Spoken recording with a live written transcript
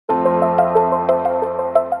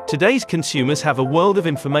Today's consumers have a world of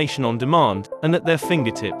information on demand and at their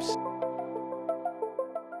fingertips.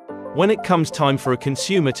 When it comes time for a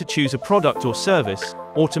consumer to choose a product or service,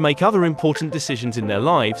 or to make other important decisions in their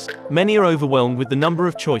lives, many are overwhelmed with the number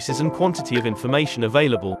of choices and quantity of information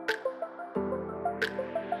available.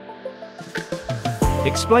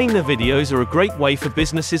 Explainer videos are a great way for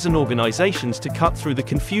businesses and organizations to cut through the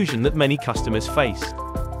confusion that many customers face.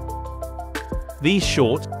 These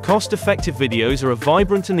short, cost-effective videos are a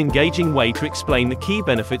vibrant and engaging way to explain the key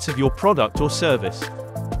benefits of your product or service.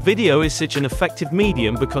 Video is such an effective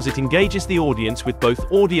medium because it engages the audience with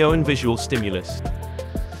both audio and visual stimulus.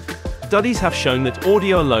 Studies have shown that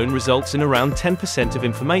audio alone results in around 10% of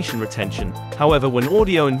information retention. However, when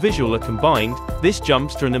audio and visual are combined, this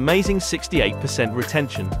jumps to an amazing 68%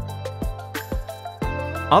 retention.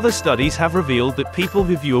 Other studies have revealed that people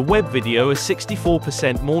who view a web video are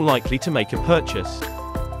 64% more likely to make a purchase.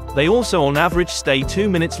 They also on average stay 2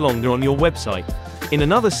 minutes longer on your website. In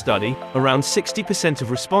another study, around 60%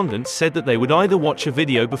 of respondents said that they would either watch a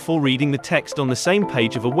video before reading the text on the same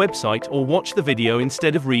page of a website or watch the video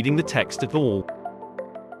instead of reading the text at all.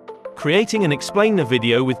 Creating an explainer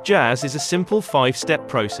video with JAZ is a simple 5-step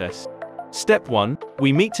process. Step 1.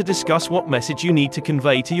 We meet to discuss what message you need to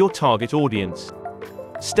convey to your target audience.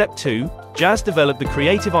 Step 2. JAZ develop the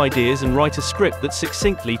creative ideas and write a script that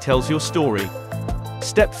succinctly tells your story.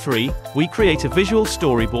 Step 3. We create a visual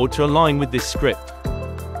storyboard to align with this script.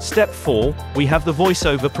 Step 4. We have the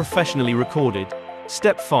voiceover professionally recorded.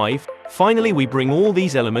 Step 5. Finally, we bring all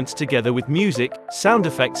these elements together with music, sound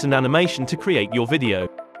effects and animation to create your video.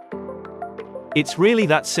 It's really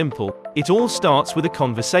that simple. It all starts with a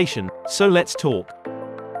conversation, so let's talk.